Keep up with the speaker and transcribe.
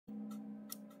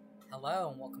Hello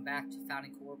and welcome back to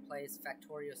Founding Core Plays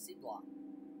Factorio Seablock.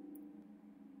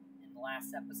 In the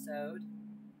last episode,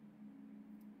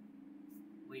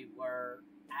 we were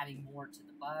adding more to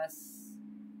the bus,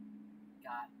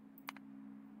 got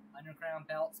underground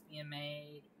belts being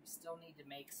made, we still need to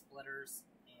make splitters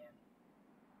and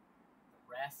the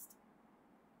rest.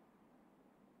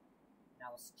 And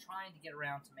I was trying to get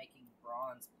around to making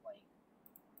bronze plate.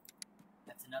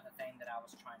 That's another thing that I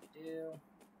was trying to do.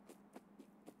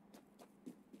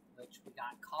 Which we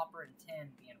got copper and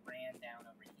tin being ran down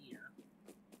over here.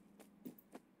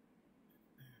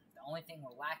 The only thing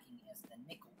we're lacking is the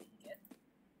nickel ingot,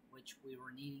 which we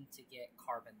were needing to get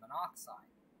carbon monoxide.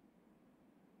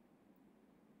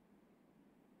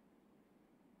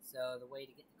 So the way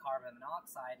to get the carbon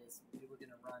monoxide is we were going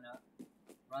to run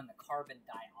the carbon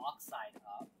dioxide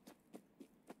up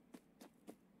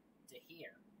to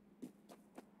here.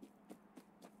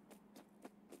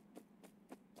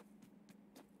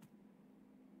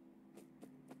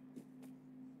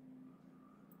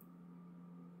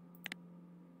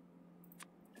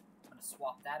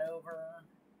 Swap that over.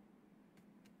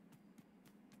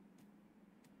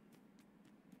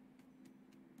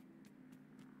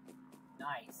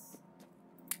 Nice.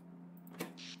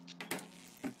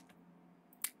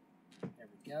 There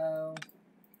we go.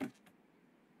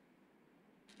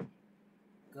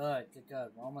 Good.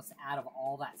 We're almost out of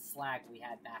all that slag we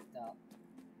had backed up.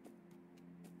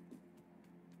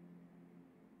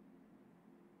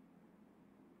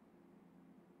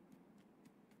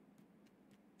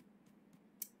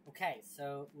 Okay,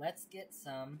 so let's get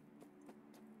some...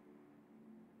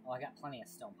 Oh, I got plenty of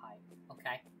stone pipe.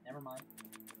 Okay, never mind.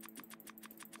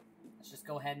 Let's just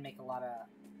go ahead and make a lot of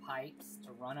pipes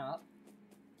to run up.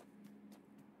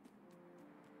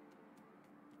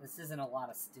 This isn't a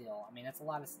lot of steel. I mean, it's a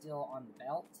lot of steel on the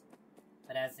belt,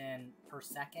 but as in per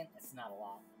second, it's not a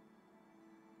lot.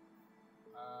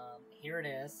 Here it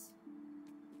is.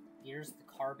 Here's the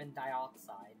carbon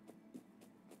dioxide.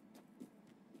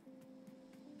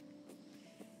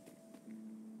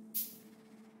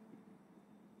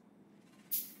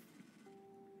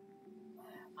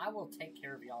 I will take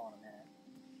care of y'all in a minute.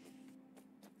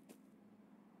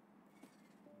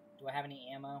 Do I have any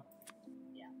ammo?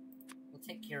 Yeah. We'll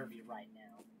take care of you right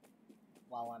now,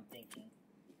 while I'm thinking.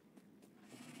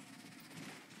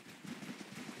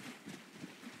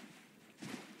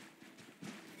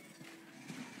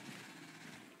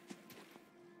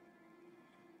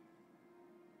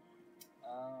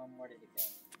 Where did it go?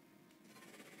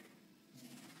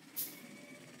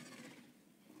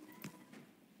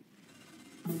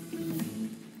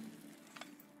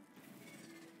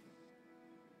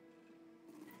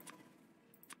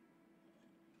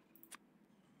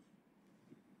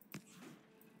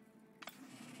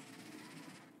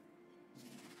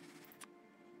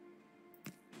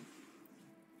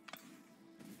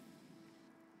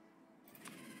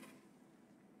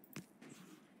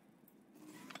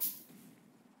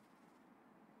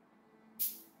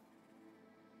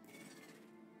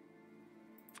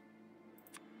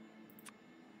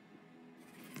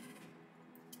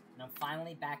 And I'm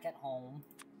finally back at home.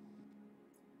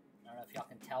 I don't know if y'all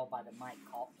can tell by the mic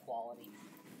quality.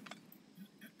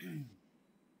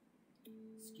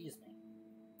 Excuse me.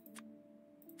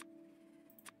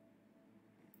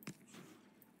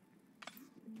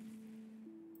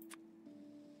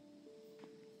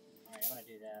 Alright, I'm gonna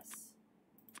do this.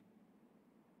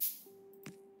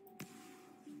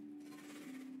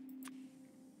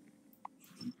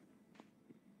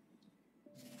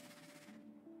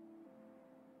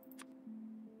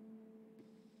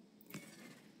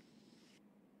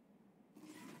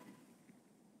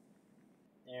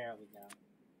 There we go.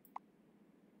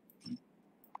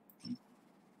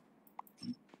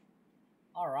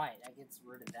 Alright, that gets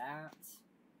rid of that.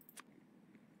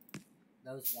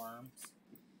 Those worms.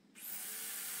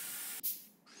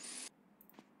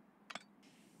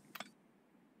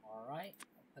 Alright,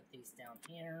 I'll put these down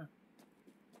here.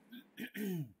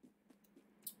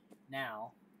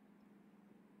 Now,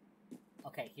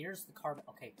 okay, here's the carbon.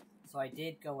 Okay, so I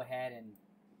did go ahead and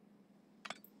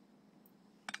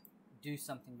do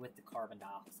something with the carbon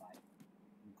dioxide.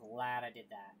 I'm glad I did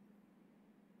that.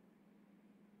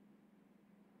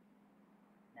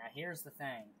 Now here's the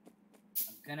thing.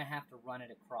 I'm gonna have to run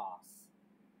it across.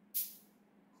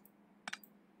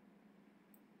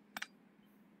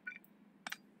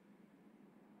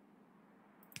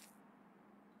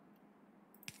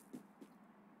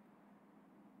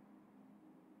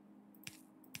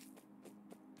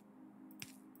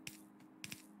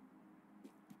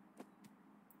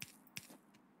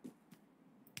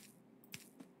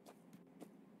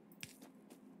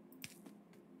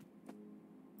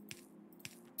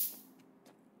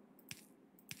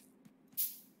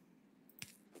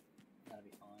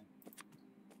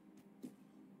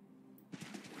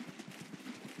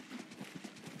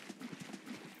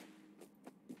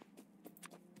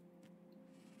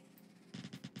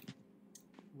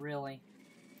 Really?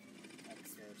 Like,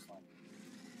 seriously.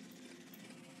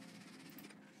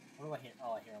 What do I hear?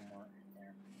 Oh, I hear them right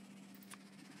there.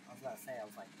 I was about to say, I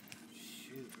was like,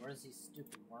 shoot, where's these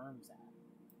stupid worms at?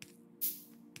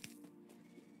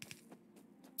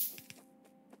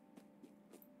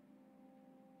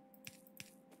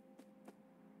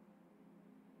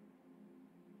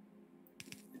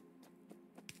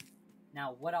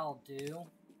 Now, what I'll do,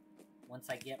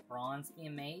 once I get bronze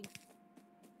being made...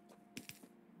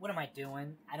 What am I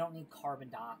doing? I don't need carbon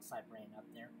dioxide ran up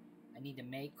there. I need to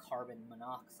make carbon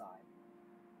monoxide.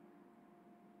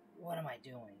 What am I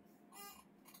doing?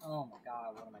 Oh my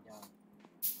god, what am I doing?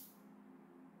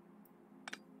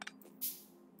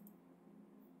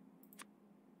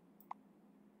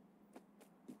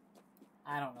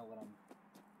 I don't know what I'm...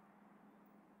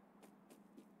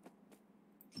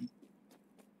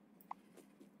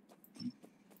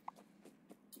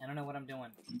 I don't know what I'm doing.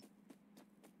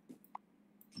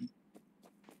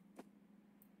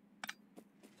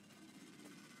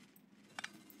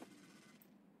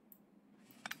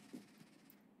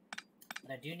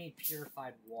 But I do need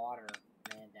purified water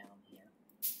ran down here.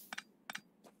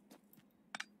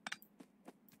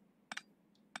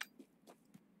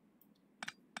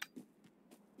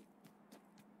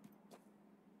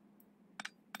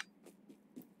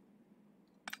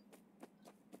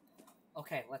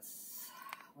 Okay, let's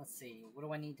see. What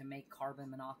do I need to make carbon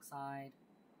monoxide?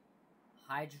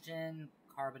 Hydrogen,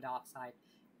 carbon dioxide.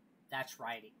 That's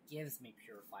right, it gives me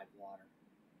purified water.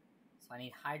 So I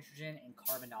need hydrogen and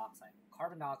carbon dioxide.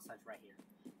 Carbon dioxide's right here.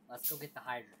 Let's go get the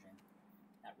hydrogen.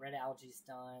 That red algae's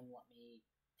done. Let me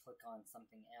click on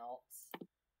something else.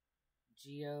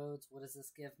 Geodes, what does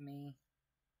this give me?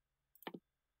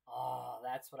 Oh,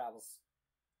 that's what I was...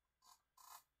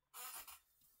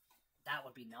 That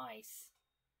would be nice.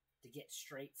 To get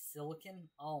straight silicon?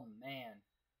 Oh, man.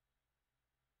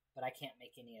 But I can't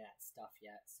make any of that stuff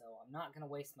yet, so I'm not going to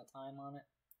waste my time on it.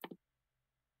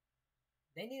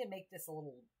 They need to make this a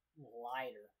little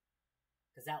lighter,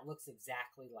 because that looks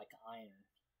exactly like iron.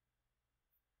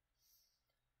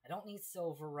 I don't need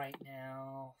silver right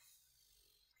now.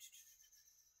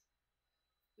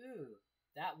 Ooh,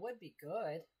 that would be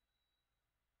good.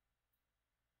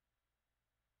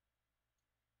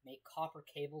 Make copper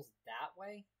cables that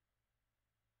way?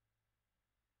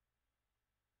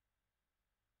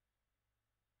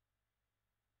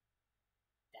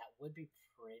 That would be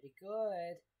pretty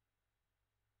good.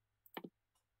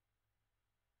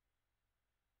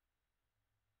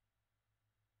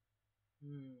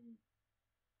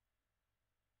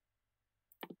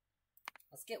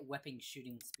 Let's get weapon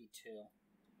shooting speed too.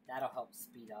 That'll help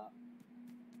speed up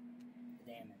the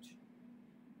damage.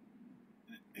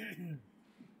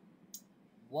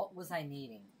 What was I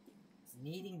needing? I was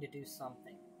needing to do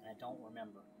something, and I don't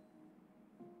remember.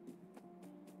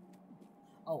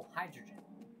 Oh, hydrogen.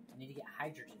 I need to get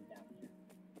hydrogen down here.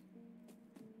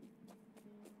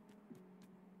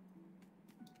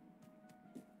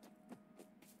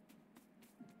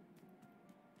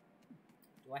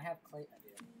 Do I have clay? I do.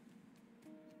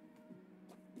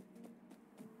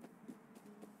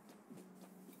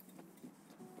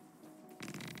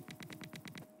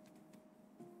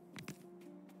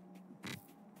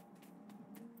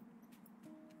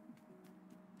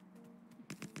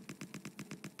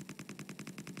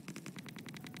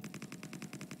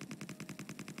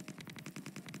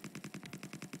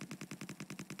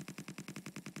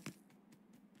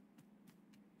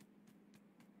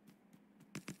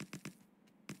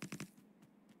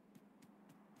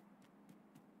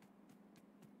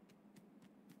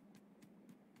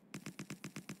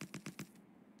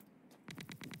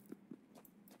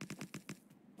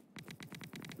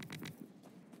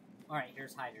 Alright,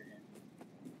 here's hydrogen.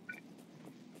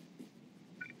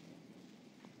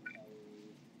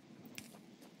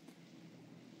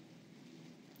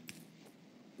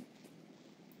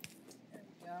 There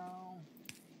we go.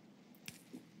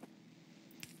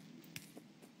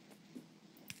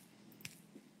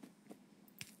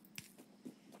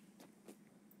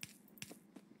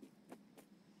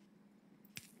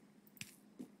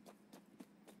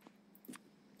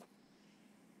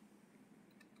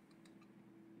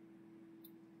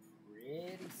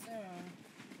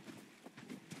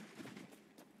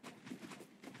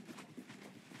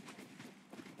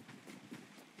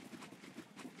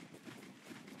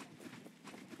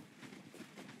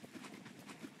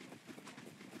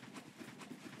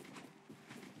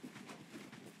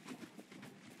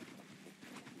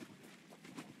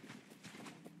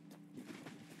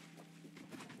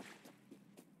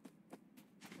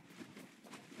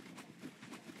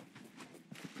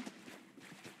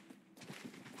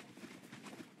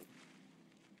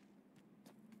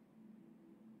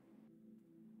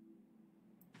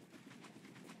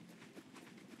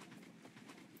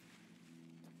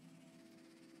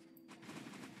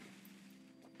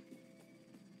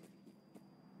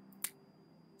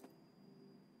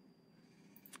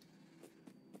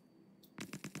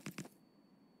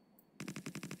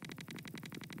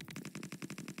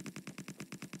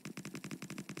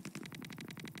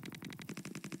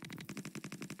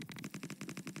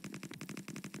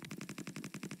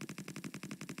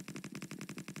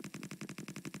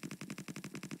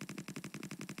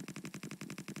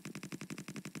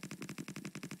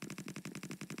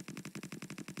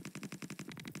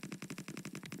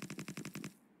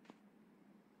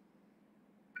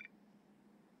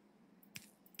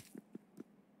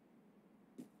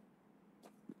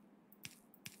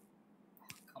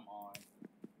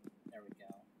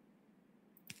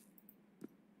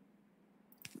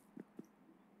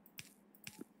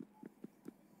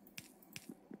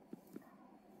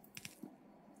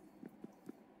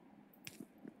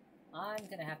 I'm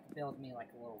gonna have to build me like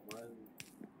a little road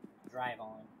to drive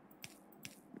on.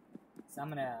 So I'm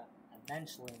gonna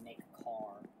eventually make a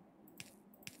car.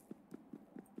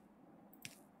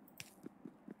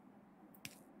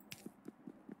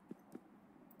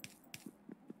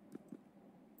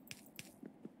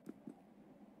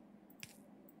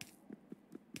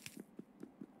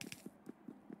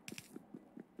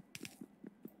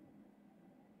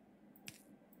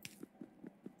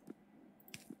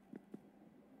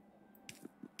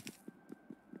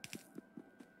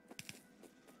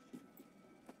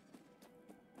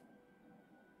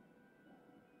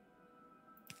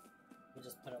 We'll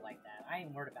just put it like that. I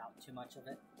ain't worried about too much of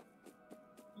it.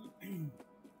 I'm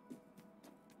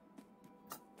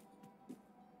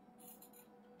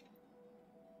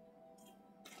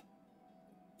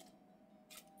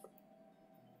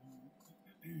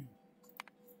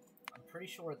pretty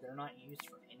sure they're not used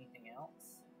for anything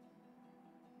else.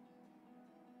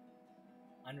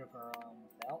 Underground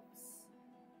belts.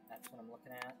 That's what I'm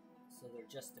looking at. So they're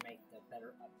just to make the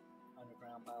better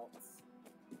underground belts.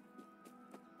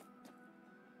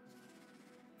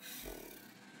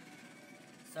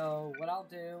 So what I'll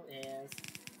do is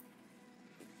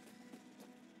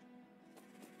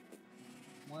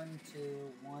 1, 2,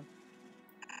 1.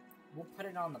 We'll put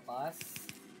it on the bus.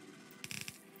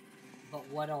 But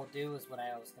what I'll do is what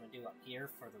I was going to do up here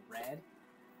for the red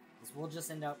is we'll just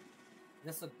end up.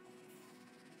 This will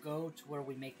go to where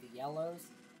we make the yellows,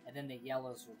 and then the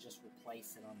yellows will just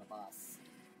replace it on the bus.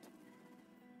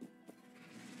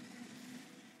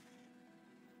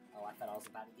 Oh, I thought I was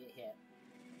about to get hit.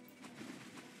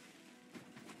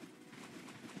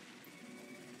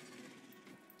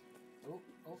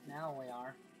 Oh, now we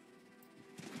are.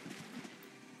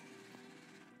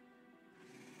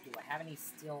 Do I have any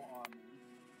steel on me?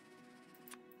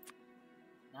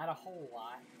 Not a whole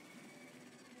lot.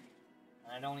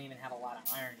 And I don't even have a lot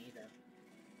of iron either.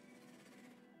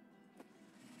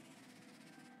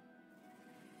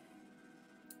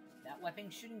 That weapon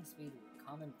shooting speed will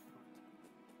come in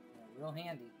real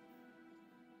handy.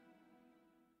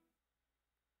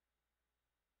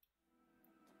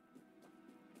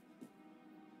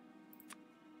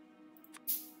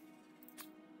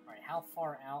 Alright, how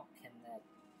far out can that...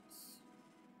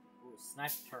 Ooh,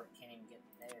 sniper turret can't even get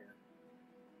there.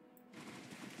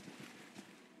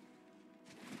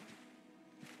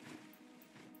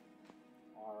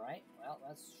 Alright, well,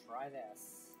 let's try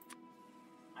this.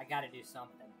 I gotta do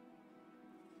something.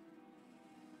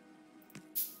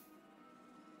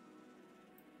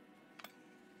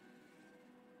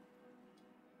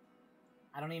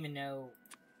 I don't even know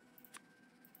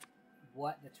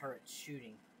what the turret's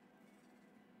shooting.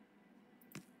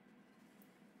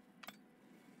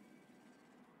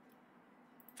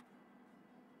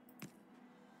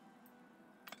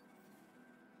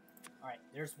 Alright,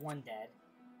 there's one dead.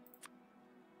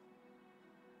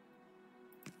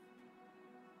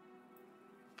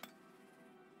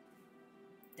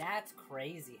 That's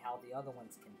crazy how the other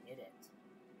ones can hit it.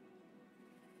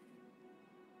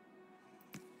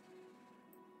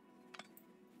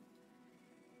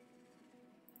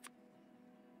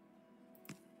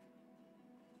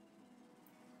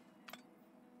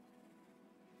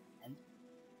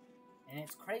 And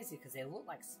it's crazy because they look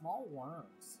like small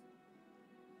worms.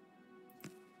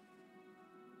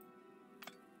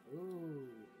 Ooh.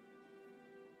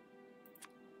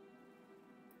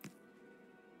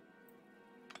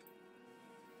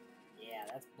 Yeah,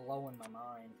 that's blowing my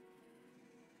mind.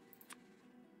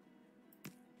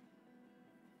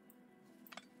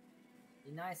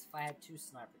 Be nice if I had 2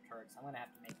 sniper turrets. I'm gonna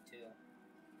have to make 2.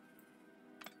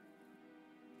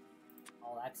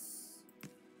 Oh, that's...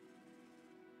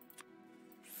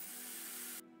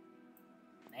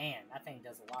 Man, that thing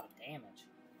does a lot of damage.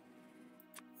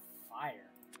 Fire.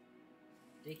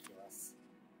 Ridiculous.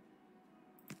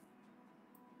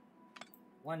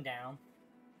 1 down.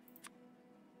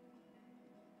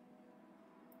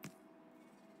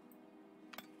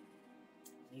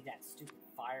 Need that stupid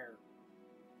fire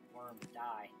worm to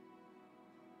die.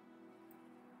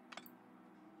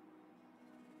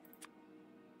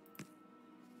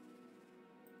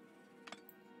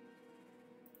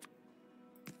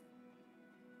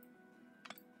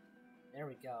 There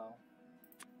we go.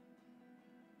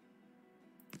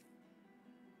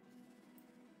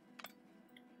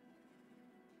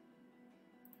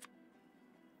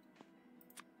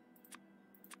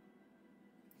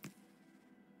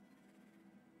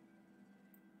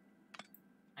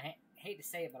 I hate to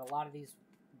say it, but a lot of these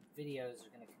videos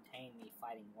are going to contain me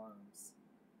fighting worms.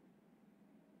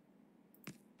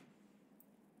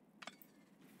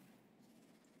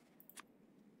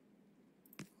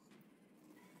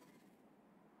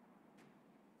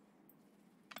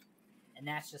 And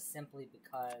that's just simply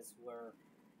because we're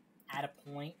at a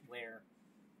point where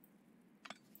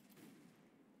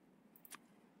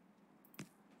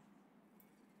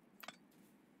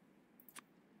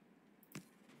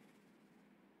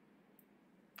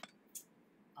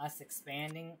us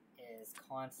expanding is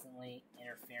constantly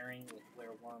interfering with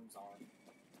where worms are.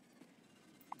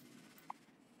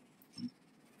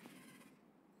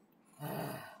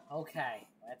 Okay,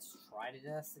 let's try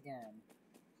this again.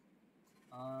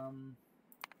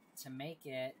 To make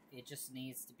it, it just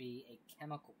needs to be a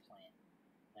chemical plant.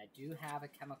 I do have a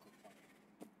chemical plant.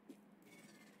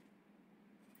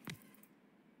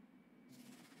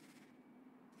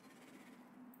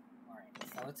 Alright,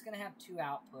 so it's going to have 2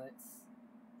 outputs,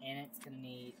 and it's going to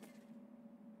need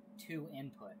 2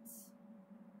 inputs.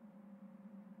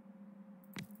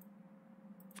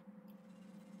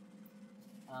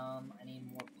 I need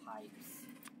more pipes.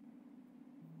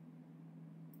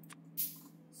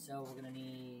 So we're gonna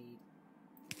need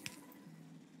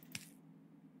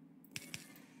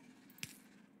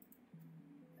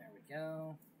there we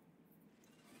go.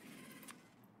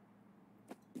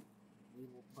 We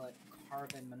will put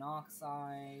carbon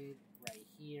monoxide right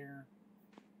here.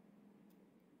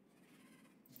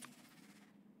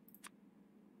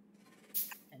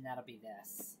 And that'll be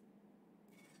this.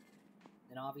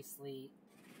 Then obviously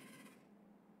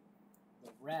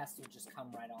the rest will just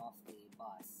come right off the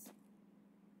bus.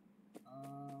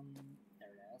 There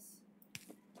it is.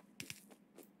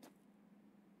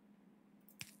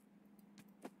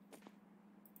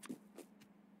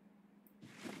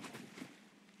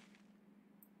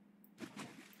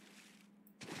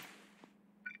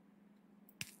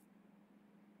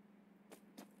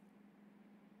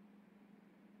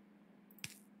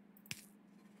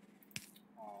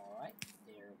 Alright,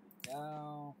 there we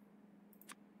go.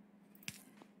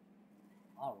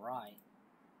 Alright.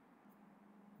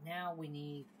 Now we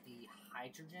need the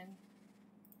hydrogen,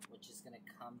 which is going to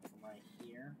come from right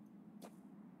here.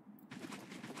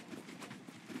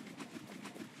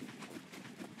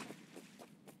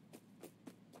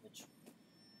 Which,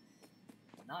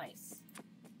 nice.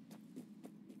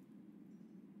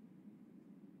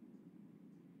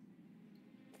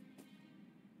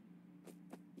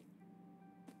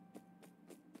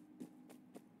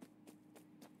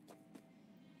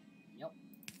 Yep,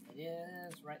 it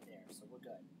is right there, so we're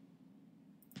good.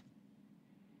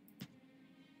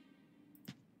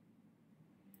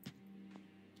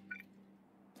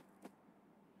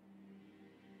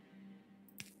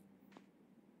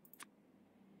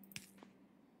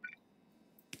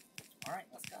 Alright,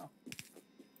 let's go.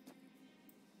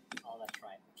 Oh, that's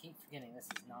right. I keep forgetting this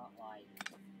is not like...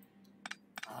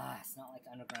 it's not like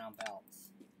underground belts.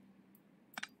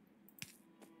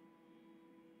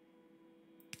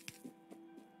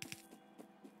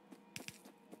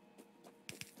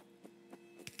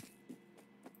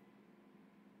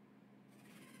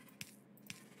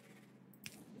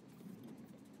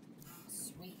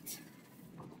 Sweet.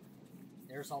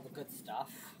 There's all the good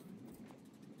stuff.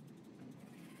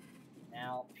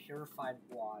 Now, purified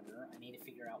water. I need to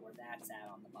figure out where that's at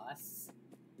on the bus,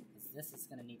 because this is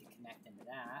going to need to connect into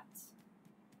that.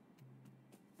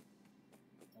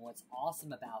 And what's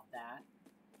awesome about that...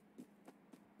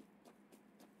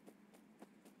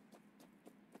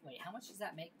 Wait, how much does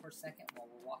that make per second while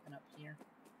we're walking up here?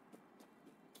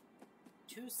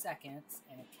 2 seconds,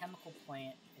 and a chemical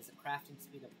plant is a crafting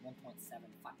speed of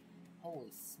 1.75.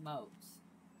 Holy smokes.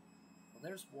 Well,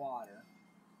 there's water.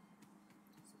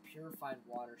 Purified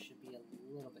water should be a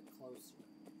little bit closer.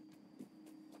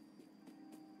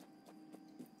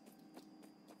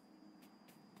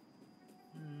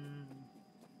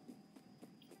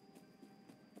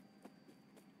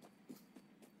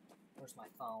 Where's my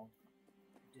phone?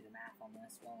 Do the math on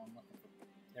this while I'm looking for...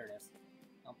 There it is.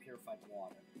 Unpurified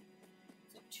water.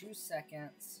 So 2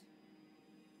 seconds.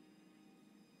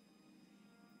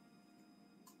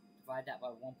 Divide that by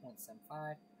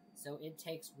 1.75. So it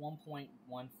takes 1.14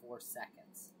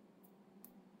 seconds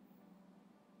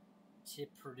to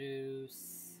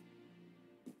produce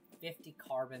 50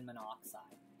 carbon monoxide.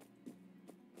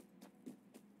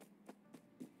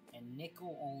 And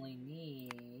nickel only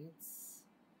needs...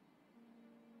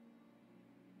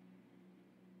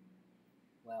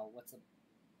 Well, what's a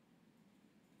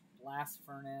blast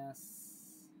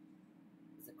furnace?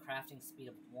 Is a crafting speed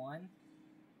of 1.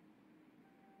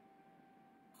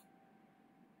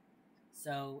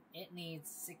 So it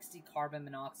needs 60 carbon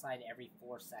monoxide every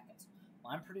 4 seconds.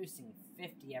 Well, I'm producing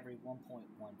 50 every 1.14.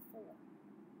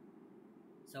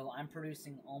 So I'm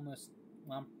producing almost,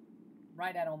 well, I'm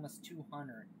right at almost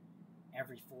 200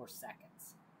 every 4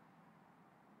 seconds.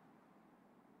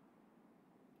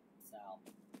 So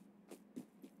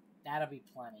That'll be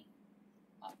plenty.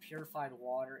 Purified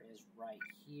water is right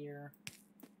here.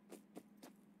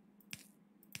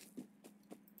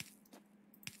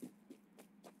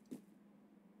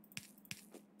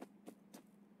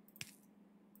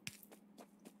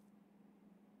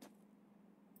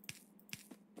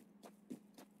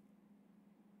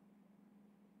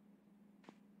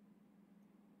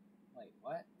 Wait,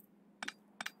 what?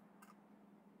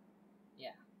 Yeah.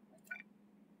 Okay.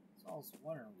 So I was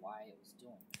wondering why it was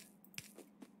doing that.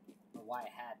 Or why it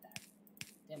had that.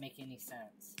 Didn't make any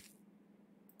sense.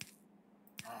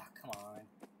 Ah, come on.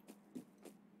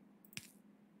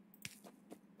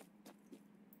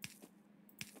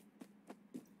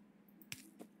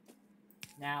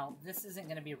 Now, this isn't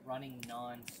going to be running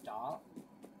non-stop.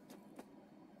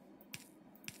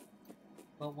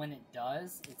 But when it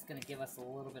does, it's going to give us a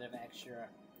little bit of extra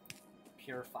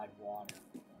purified water.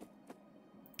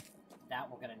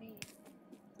 That we're going to need.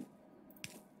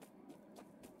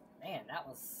 Man, that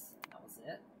was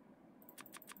it.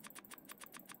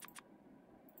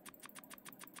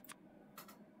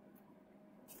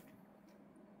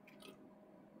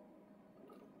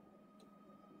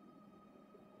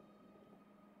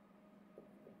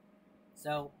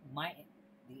 So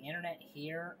the internet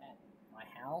here at my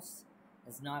house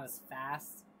is not as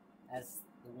fast as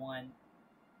the one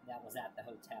that was at the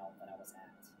hotel that I was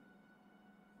at.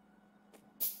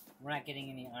 We're not getting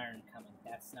any iron coming.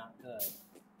 That's not good.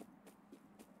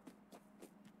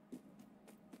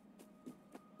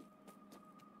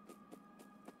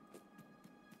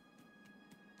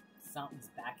 Something's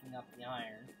backing up the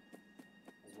iron,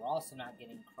 because we're also not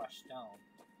getting crushed stone.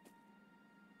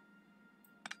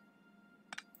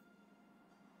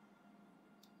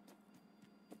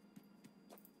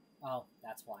 Oh,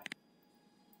 that's why.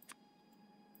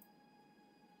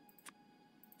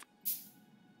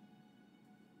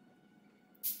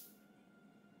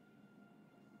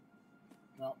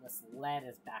 Well, this lead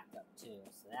is backed up too,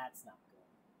 so that's not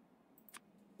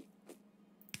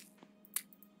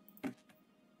good.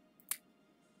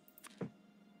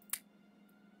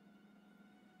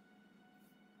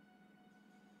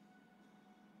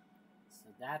 So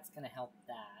that's going to help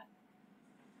that.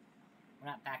 We're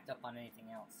not backed up on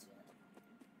anything else yet.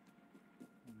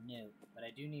 No, but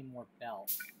I do need more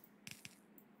belts.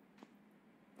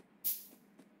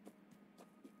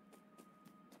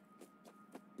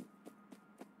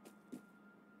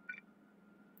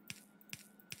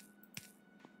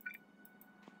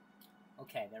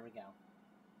 Okay, there we go.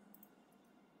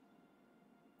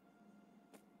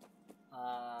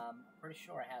 I'm pretty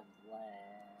sure I have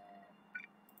lead.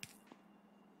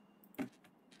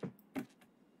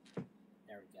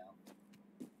 There we go.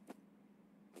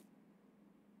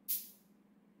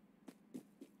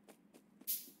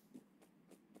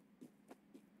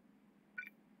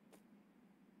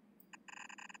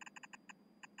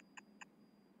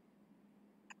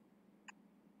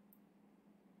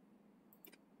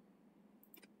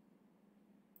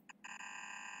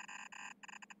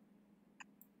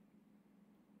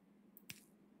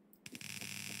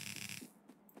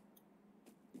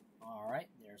 Alright,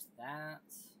 there's that.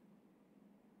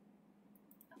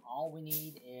 Now all we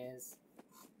need is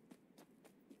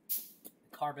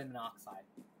the carbon monoxide.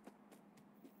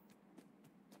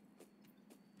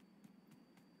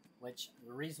 Which,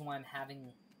 the reason why I'm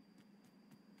having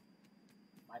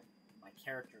my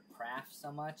character craft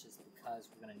so much is because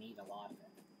we're going to need a lot of it.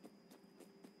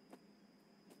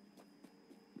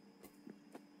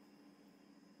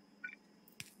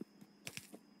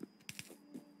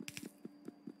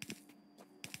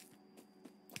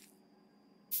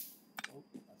 Oh,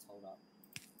 let's hold up.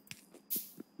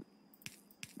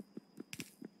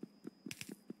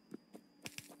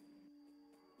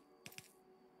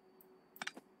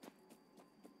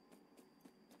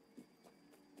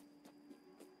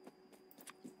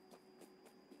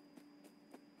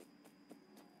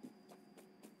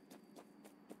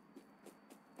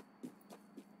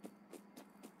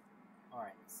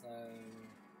 Alright, so...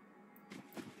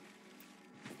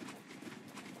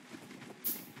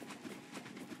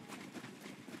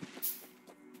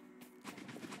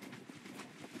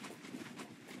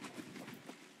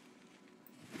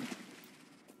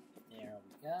 there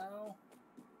we go.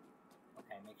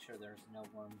 Okay, make sure there's no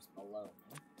worms below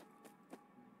me.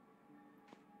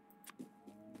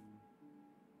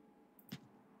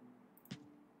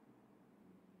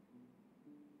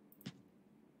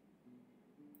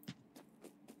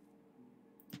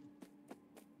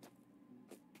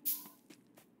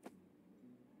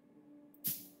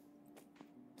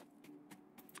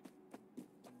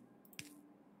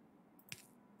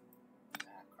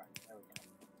 There we go.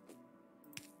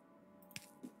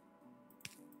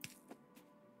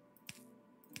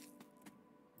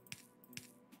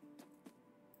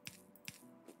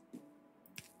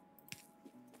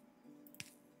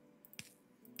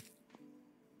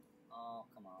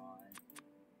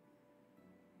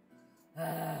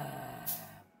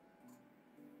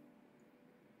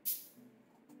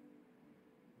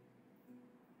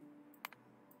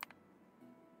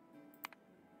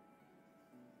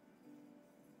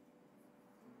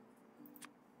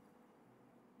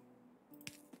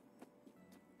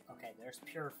 Okay, there's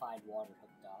purified water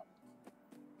hooked up.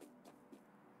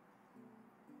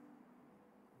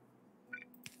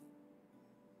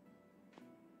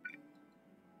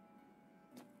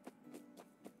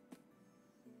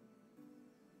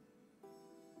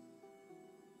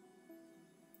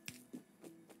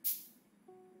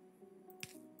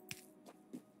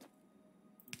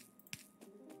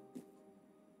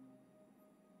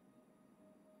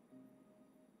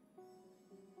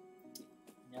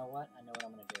 You know what? I know what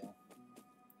I'm gonna do.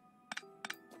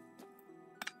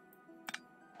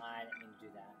 I didn't mean to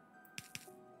do that.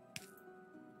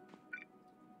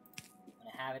 I'm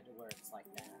gonna have it to where it's like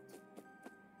that.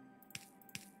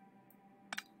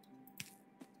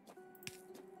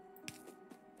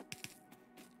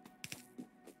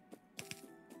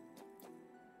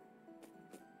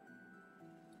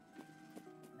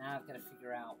 Now I've got to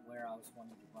figure out where I was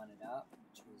wanting to run it up,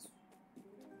 which was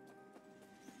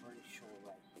pretty sure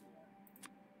right here.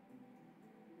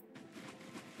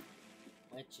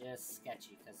 Which is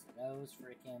sketchy, because those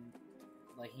freaking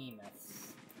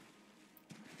behemoths.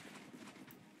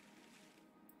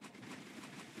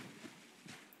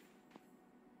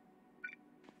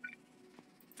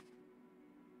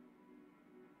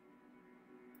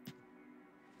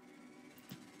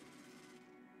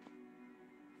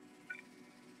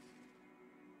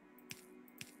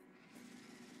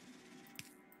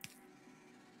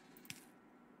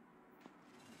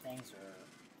 Things are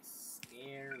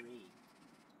scary.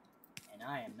 And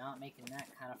I am not making that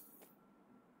kind of...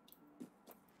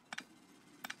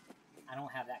 I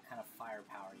don't have that kind of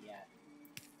firepower yet.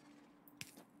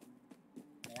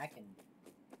 I mean, I can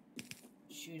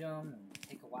shoot them and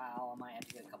take a while. I might have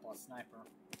to get a couple of sniper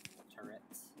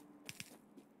turrets.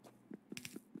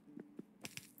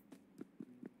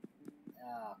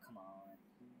 Oh, come on.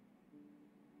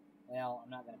 Well, I'm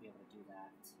not going to be able to do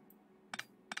that.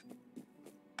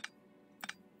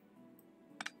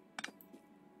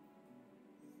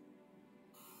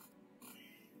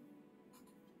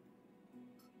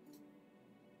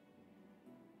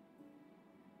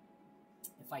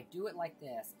 If I do it like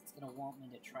this, it's going to want me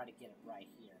to try to get it right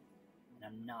here. And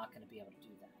I'm not going to be able to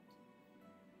do that.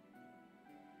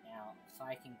 Now, if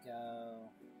I can go...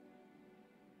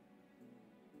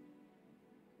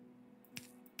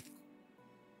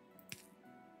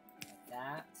 like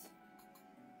that.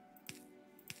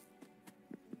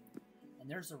 And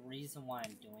there's a reason why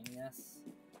I'm doing this.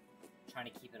 I'm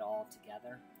trying to keep it all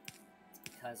together. It's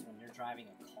because when you're driving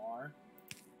a car,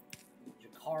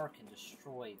 your car can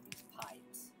destroy these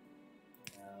pipes.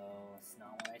 No, it's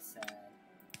not what I said.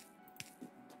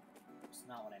 It's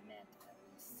not what I meant, at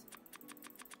least.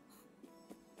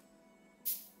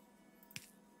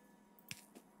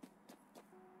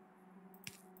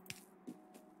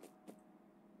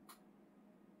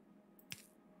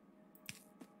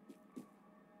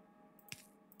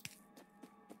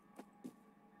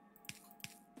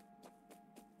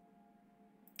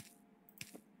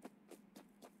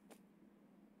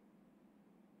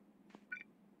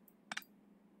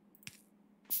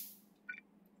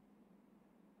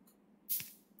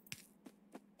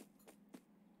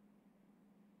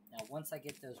 Now, once I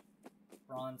get those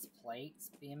bronze plates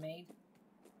being made,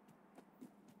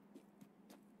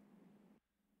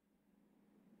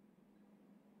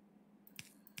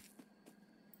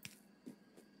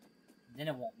 then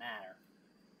it won't matter.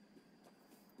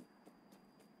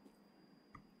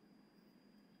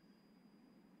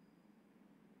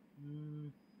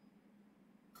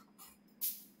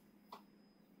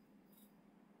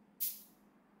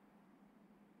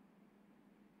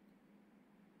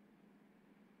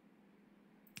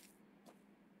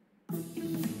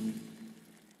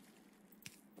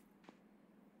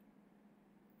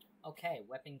 Okay,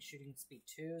 weapon shooting speed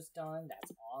 2 is done.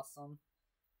 That's awesome.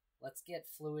 Let's get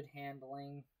fluid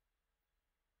handling.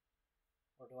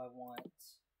 Or do I want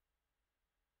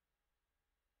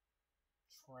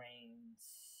trains?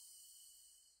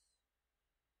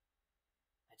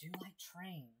 I do like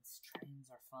trains. Trains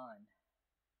are fun.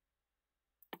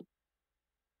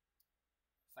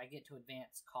 If I get to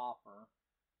advanced copper,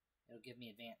 it'll give me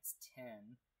advanced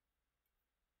 10.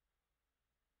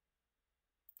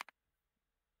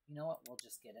 You know what? We'll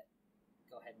just get it.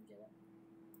 Go ahead and get it.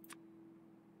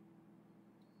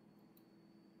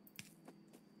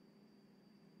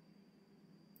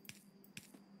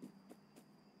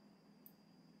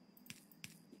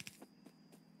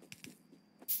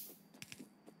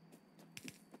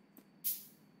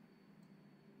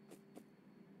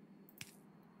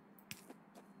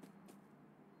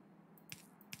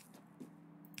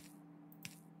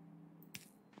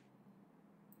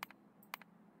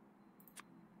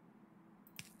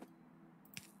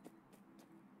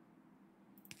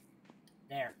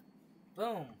 There.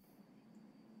 Boom.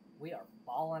 We are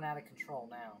balling out of control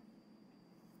now.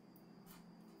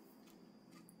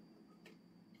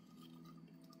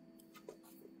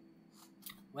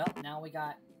 Well, now we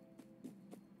got...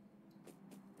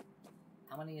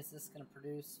 How many is this going to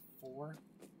produce? 4?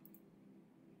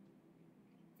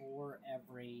 4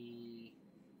 every...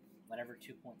 whatever,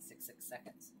 2.66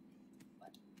 seconds.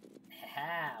 But,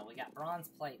 ha! We got bronze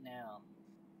plate now.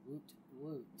 Woot,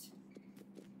 woot.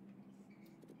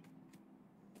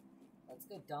 Let's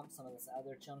go dump some of this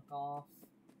other junk off.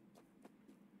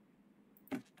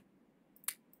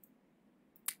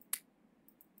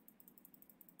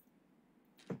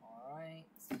 Alright.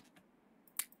 There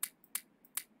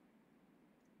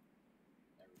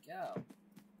we go.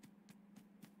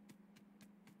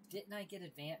 Didn't I get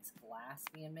advanced glass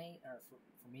being made? Or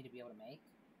for me to be able to make?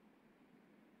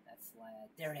 That's lead.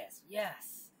 There it is.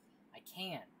 Yes! I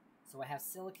can. So I have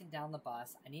silicon down the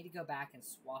bus. I need to go back and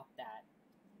swap that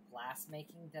glass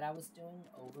making that I was doing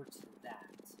over to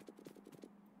that.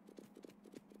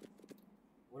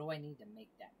 What do I need to make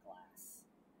that glass?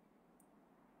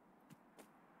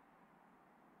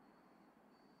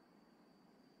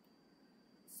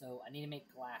 So I need to make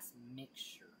glass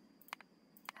mixture.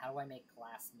 How do I make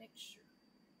glass mixture?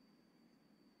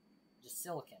 Just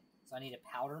silicon. So I need a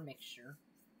powder mixture,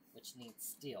 which needs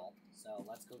steel. So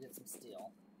let's go get some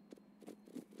steel.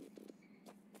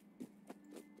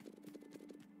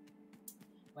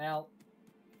 Well,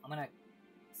 I'm going to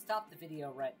stop the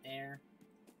video right there.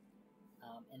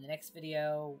 In the next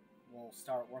video, we'll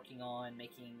start working on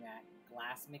making that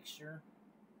glass mixture.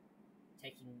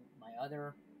 Taking my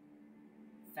other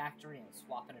factory and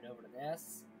swapping it over to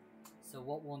this. So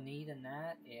what we'll need in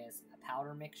that is a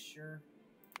powder mixture,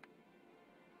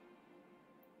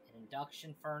 an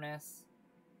induction furnace,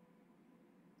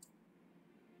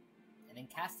 and then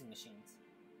casting machines.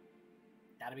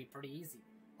 That'll be pretty easy.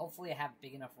 Hopefully I have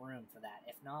big enough room for that.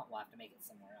 If not, we'll have to make it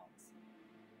somewhere else.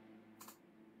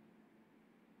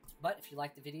 But if you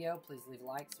liked the video, please leave a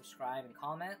like, subscribe, and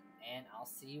comment, and I'll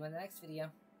see you in the next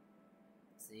video.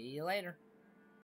 See you later.